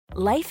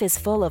Life is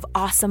full of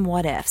awesome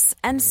what-ifs,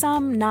 and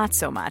some not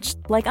so much,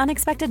 like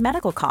unexpected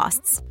medical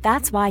costs.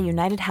 That's why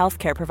United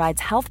Healthcare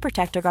provides Health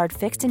Protector Guard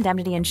fixed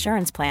indemnity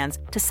insurance plans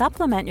to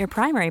supplement your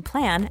primary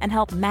plan and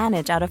help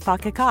manage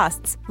out-of-pocket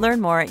costs.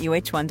 Learn more at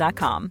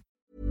uh1.com.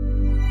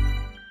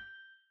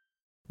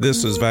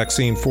 This is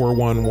Vaccine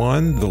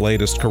 411, the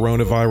latest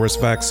coronavirus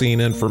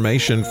vaccine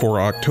information for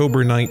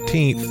October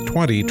 19th,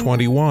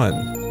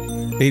 2021.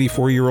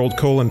 84-year-old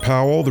Colin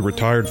Powell, the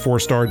retired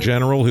four-star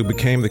general who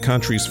became the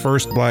country's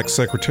first black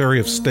Secretary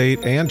of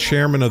State and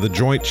chairman of the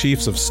Joint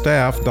Chiefs of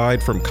Staff,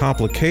 died from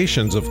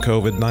complications of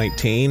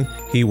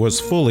COVID-19. He was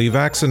fully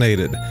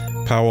vaccinated.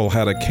 Powell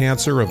had a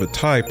cancer of a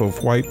type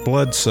of white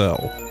blood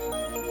cell.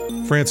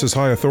 France's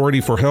High Authority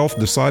for Health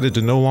decided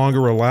to no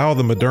longer allow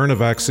the Moderna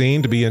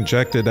vaccine to be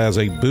injected as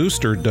a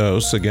booster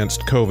dose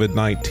against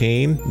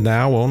COVID-19.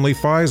 Now only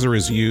Pfizer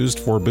is used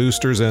for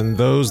boosters and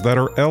those that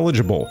are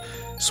eligible.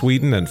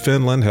 Sweden and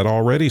Finland had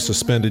already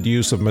suspended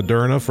use of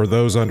Moderna for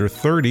those under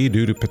 30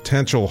 due to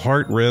potential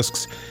heart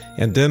risks,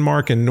 and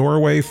Denmark and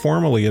Norway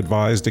formally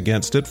advised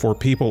against it for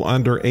people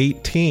under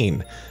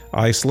 18.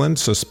 Iceland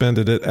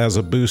suspended it as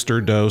a booster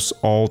dose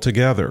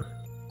altogether.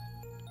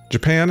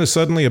 Japan is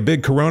suddenly a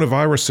big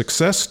coronavirus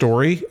success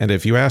story, and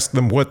if you ask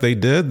them what they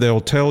did,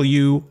 they'll tell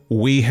you,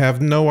 "We have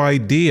no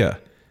idea."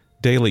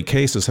 Daily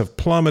cases have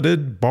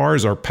plummeted,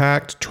 bars are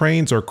packed,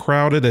 trains are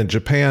crowded, and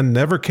Japan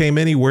never came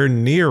anywhere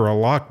near a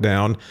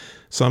lockdown.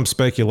 Some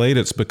speculate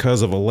it's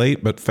because of a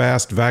late but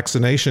fast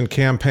vaccination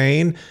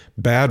campaign,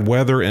 bad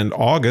weather in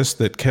August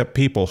that kept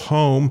people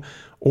home,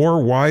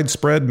 or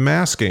widespread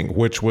masking,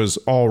 which was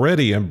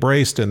already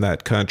embraced in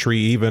that country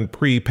even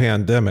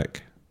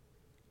pre-pandemic.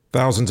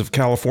 Thousands of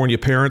California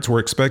parents were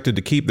expected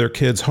to keep their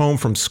kids home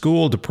from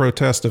school to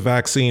protest a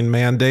vaccine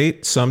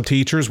mandate. Some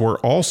teachers were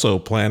also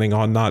planning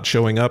on not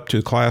showing up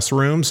to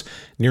classrooms.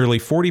 Nearly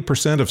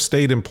 40% of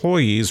state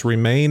employees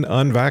remain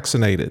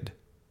unvaccinated.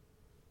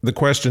 The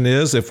question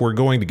is, if we're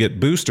going to get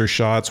booster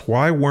shots,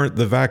 why weren't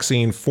the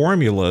vaccine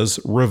formulas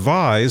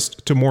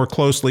revised to more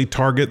closely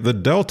target the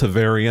Delta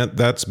variant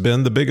that's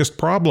been the biggest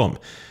problem?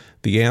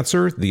 The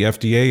answer, the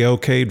FDA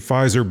okayed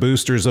Pfizer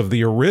boosters of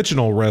the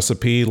original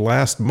recipe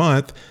last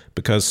month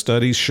because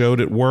studies showed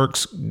it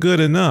works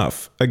good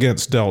enough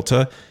against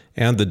Delta,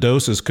 and the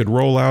doses could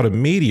roll out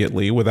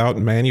immediately without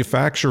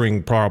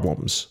manufacturing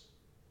problems.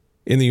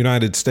 In the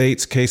United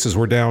States, cases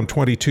were down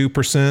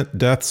 22%,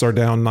 deaths are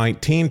down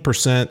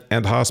 19%,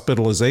 and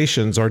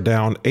hospitalizations are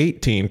down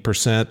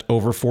 18%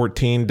 over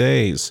 14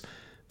 days.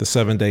 The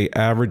 7-day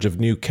average of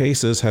new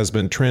cases has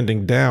been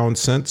trending down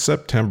since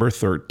September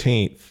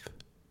 13th.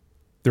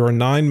 There are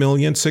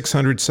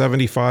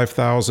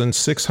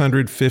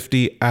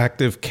 9,675,650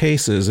 active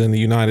cases in the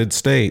United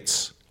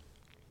States.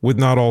 With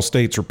not all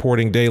states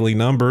reporting daily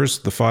numbers,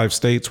 the 5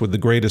 states with the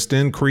greatest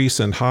increase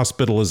in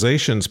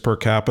hospitalizations per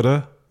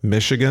capita,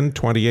 Michigan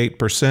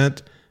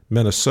 28%,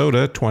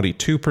 Minnesota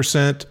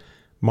 22%,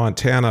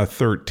 Montana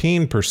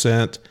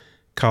 13%,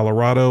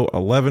 Colorado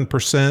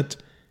 11%,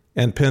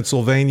 and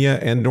Pennsylvania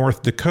and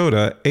North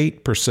Dakota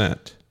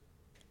 8%.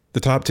 The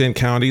top 10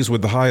 counties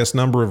with the highest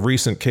number of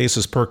recent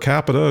cases per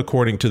capita,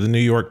 according to the New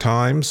York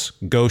Times: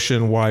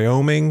 Goshen,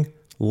 Wyoming;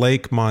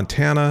 Lake,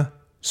 Montana;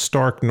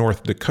 Stark,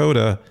 North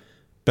Dakota;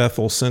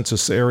 Bethel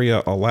Census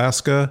Area,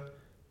 Alaska;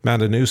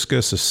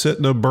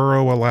 Matanuska-Susitna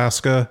Borough,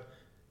 Alaska;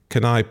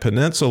 Kenai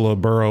Peninsula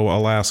Borough,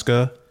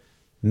 Alaska;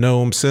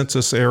 Nome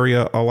Census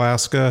Area,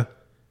 Alaska;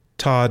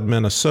 Todd,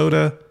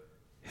 Minnesota;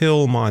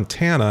 Hill,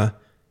 Montana;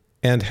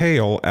 and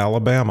Hale,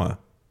 Alabama.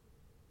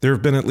 There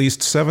have been at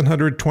least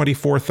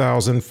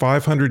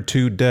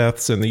 724,502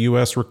 deaths in the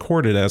U.S.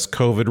 recorded as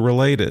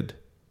COVID-related.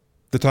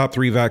 The top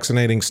 3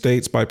 vaccinating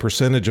states by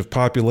percentage of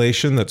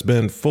population that's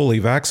been fully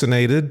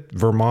vaccinated: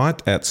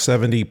 Vermont at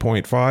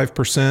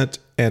 70.5%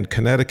 and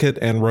Connecticut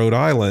and Rhode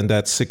Island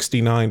at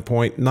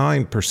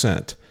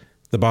 69.9%.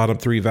 The bottom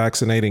 3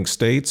 vaccinating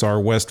states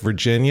are West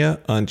Virginia,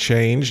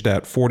 unchanged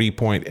at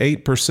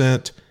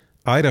 40.8%,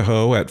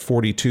 Idaho at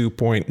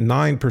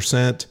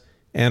 42.9%,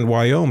 and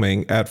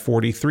Wyoming at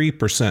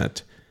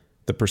 43%.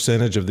 The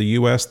percentage of the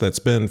U.S. that's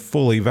been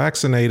fully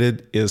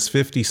vaccinated is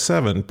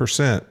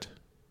 57%.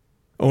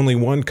 Only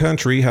one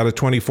country had a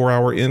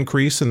 24-hour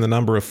increase in the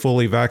number of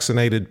fully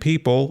vaccinated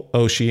people,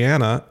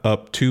 Oceania,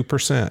 up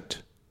 2%.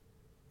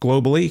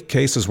 Globally,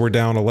 cases were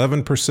down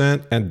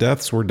 11% and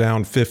deaths were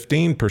down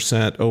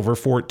 15% over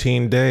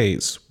 14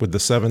 days, with the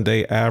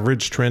 7-day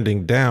average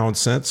trending down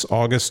since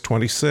August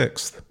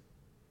 26th.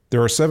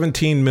 There are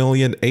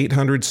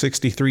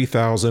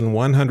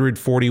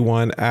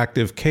 17,863,141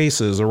 active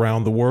cases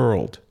around the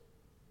world.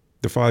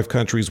 The 5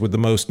 countries with the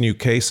most new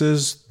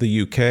cases: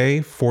 the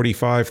UK,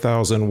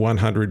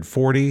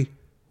 45,140,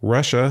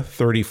 Russia,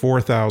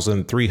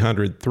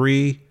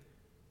 34,303,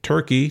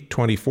 Turkey,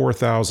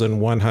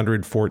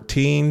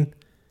 24,114,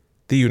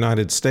 the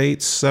United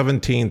States,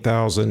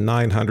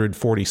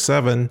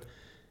 17,947,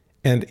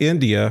 and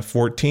India,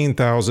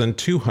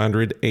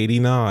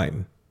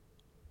 14,289.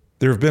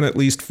 There have been at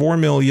least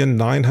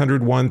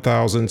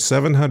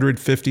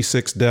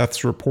 4,901,756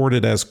 deaths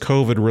reported as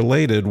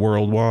COVID-related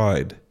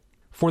worldwide.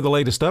 For the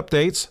latest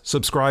updates,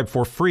 subscribe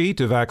for free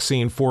to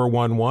Vaccine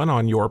 411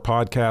 on your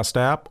podcast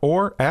app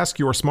or ask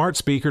your smart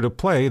speaker to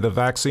play the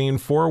Vaccine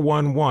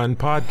 411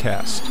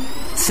 podcast.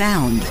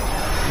 Sound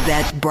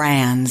that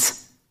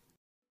brands.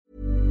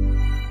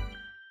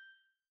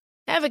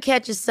 Ever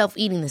catch yourself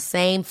eating the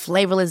same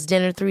flavorless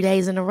dinner 3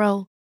 days in a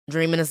row?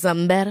 Dreaming of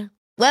something better?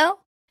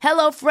 Well,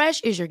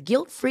 HelloFresh is your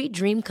guilt-free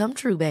dream come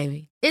true,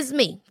 baby. It's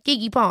me,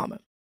 Keke Palmer.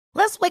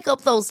 Let's wake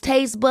up those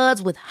taste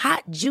buds with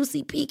hot,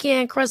 juicy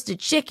pecan-crusted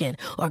chicken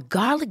or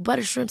garlic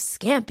butter shrimp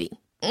scampi.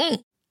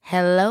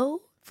 Hello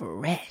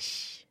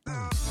Fresh.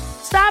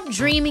 Stop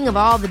dreaming of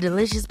all the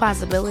delicious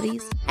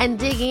possibilities and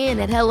dig in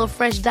at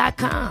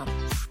HelloFresh.com.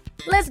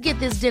 Let's get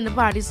this dinner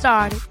party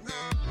started.